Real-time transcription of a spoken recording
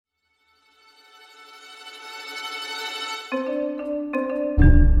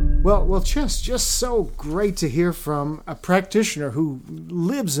Well, just so great to hear from a practitioner who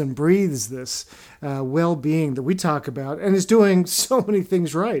lives and breathes this well-being that we talk about and is doing so many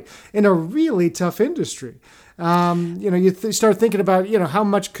things right in a really tough industry. You start thinking about, how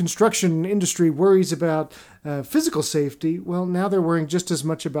much construction industry worries about physical safety. Well, now they're worrying just as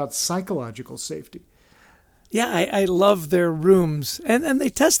much about psychological safety. Yeah, I love their rooms, and they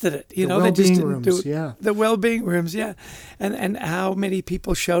tested it. The they just didn't rooms, do it. yeah. The well-being rooms, yeah, and how many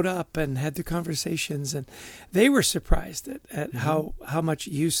people showed up and had the conversations, and they were surprised at how much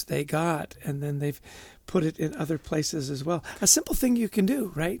use they got, and then they've put it in other places as well. A simple thing you can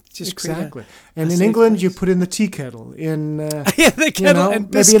do, right? Just exactly. And in England, place. You put in the tea kettle. In the kettle and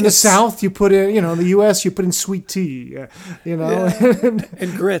biscuits. Maybe in the South, you put in, in the U.S., you put in sweet tea.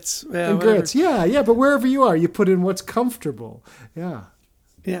 And grits. Yeah, and grits. Yeah. But wherever you are, you put in what's comfortable. Yeah.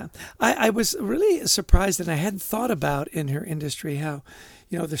 Yeah. I was really surprised, and I hadn't thought about in her industry how,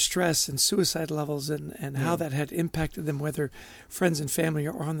 the stress and suicide levels and how that had impacted them, whether friends and family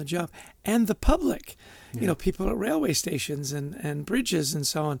or on the job, and the public. People at railway stations and bridges and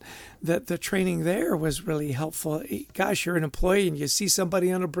so on, that the training there was really helpful. Gosh, you're an employee and you see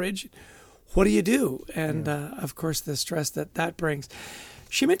somebody on a bridge, what do you do? And of course, the stress that brings.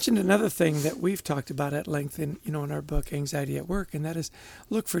 She mentioned another thing that we've talked about at length in our book, Anxiety at Work, and that is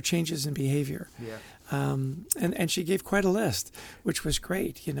look for changes in behavior. Yeah. And she gave quite a list, which was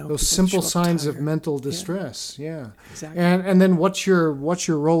great. Those simple signs of mental distress. Yeah. Exactly. And then what's your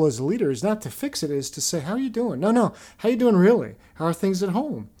role as a leader is not to fix it, is to say, how are you doing? No, how are you doing really? How are things at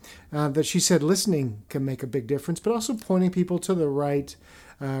home? That she said listening can make a big difference, but also pointing people to the right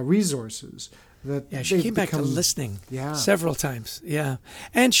resources. She came back to listening several times. Yeah.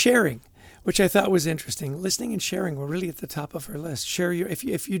 And sharing, which I thought was interesting. Listening and sharing were really at the top of her list. Share if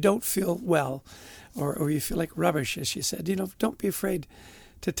you don't feel well or you feel like rubbish, as she said, don't be afraid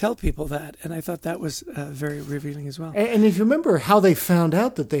to tell people that. And I thought that was very revealing as well. And if you remember how they found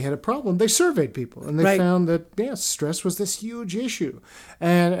out that they had a problem, they surveyed people and they found that, stress was this huge issue.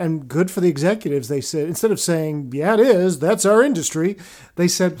 And good for the executives, they said, instead of saying, yeah, it is, that's our industry, they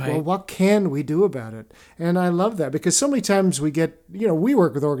said, well, what can we do about it? And I love that because so many times we get, we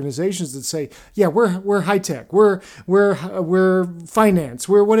work with organizations that say, yeah, we're high tech, we're finance,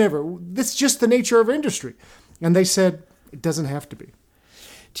 we're whatever. That's just the nature of our industry. And they said, it doesn't have to be.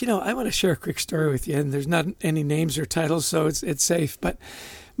 I want to share a quick story with you, and there's not any names or titles, so it's safe. But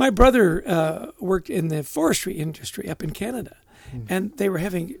my brother worked in the forestry industry up in Canada, and they were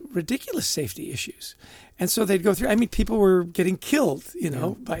having ridiculous safety issues. And so they'd go through, people were getting killed,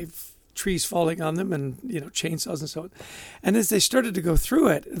 by trees falling on them and, chainsaws and so on. And as they started to go through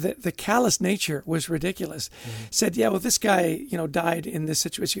it, the callous nature was ridiculous. Said, yeah, well, this guy, died in this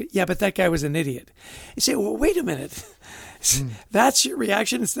situation. Yeah, but that guy was an idiot. You say, well, wait a minute. That's your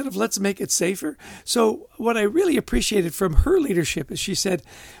reaction instead of let's make it safer. So what I really appreciated from her leadership is she said,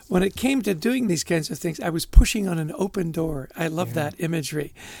 when it came to doing these kinds of things, I was pushing on an open door. I love that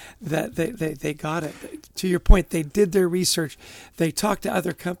imagery that they got it. To your point, they did their research. They talked to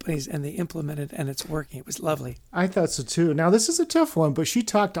other companies and they implemented, and it's working. It was lovely. I thought so too. Now, this is a tough one, but she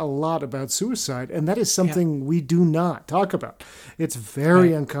talked a lot about suicide, and that is something we do not talk about. It's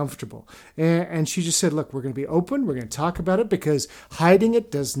very uncomfortable. And she just said, look, we're going to be open. We're going to talk about it because hiding it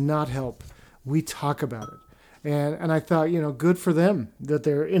does not help. We talk about it. And I thought, good for them that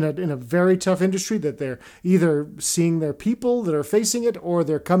they're in a very tough industry, that they're either seeing their people that are facing it or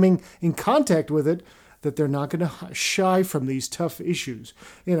they're coming in contact with it, that they're not going to shy from these tough issues.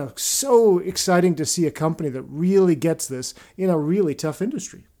 So exciting to see a company that really gets this in a really tough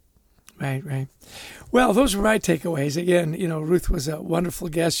industry. Right. Well, those were my takeaways. Again, Ruth was a wonderful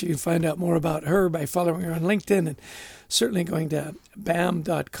guest. You can find out more about her by following her on LinkedIn and certainly going to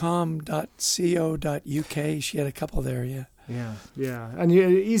bam.com.co.uk. She had a couple there, yeah. Yeah. And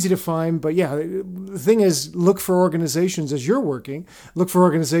easy to find. But the thing is, look for organizations as you're working. Look for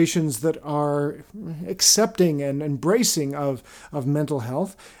organizations that are accepting and embracing of mental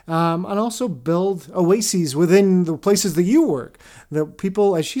health. And also build oases within the places that you work. That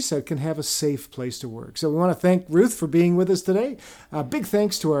people, as she said, can have a safe place to work. So we want to thank Ruth for being with us today. Big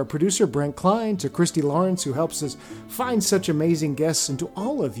thanks to our producer, Brent Klein, to Christy Lawrence, who helps us find such amazing guests, and to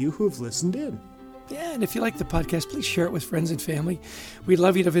all of you who have listened in. Yeah, and if you like the podcast, please share it with friends and family. We'd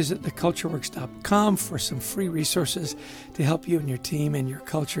love you to visit thecultureworks.com for some free resources to help you and your team and your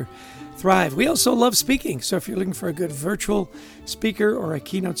culture thrive. We also love speaking, so if you're looking for a good virtual speaker or a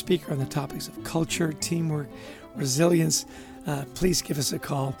keynote speaker on the topics of culture, teamwork, resilience, please give us a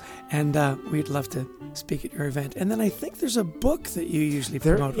call, and we'd love to speak at your event. And then I think there's a book that you usually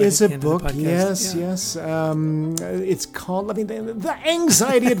promote. There is right a at the end book, of the podcast. yes. It's called, The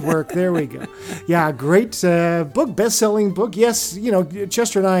Anxiety at Work. There we go. Yeah, great book, best-selling book. Yes,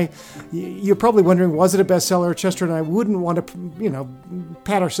 Chester and I, you're probably wondering, was it a bestseller? Chester and I wouldn't want to,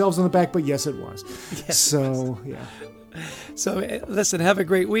 pat ourselves on the back, but yes, it was. Yes, so, yeah. So, listen, have a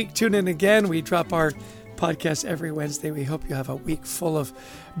great week. Tune in again. We drop our podcast every Wednesday. We hope you have a week full of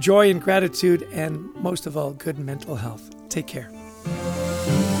joy and gratitude and, most of all, good mental health. Take care.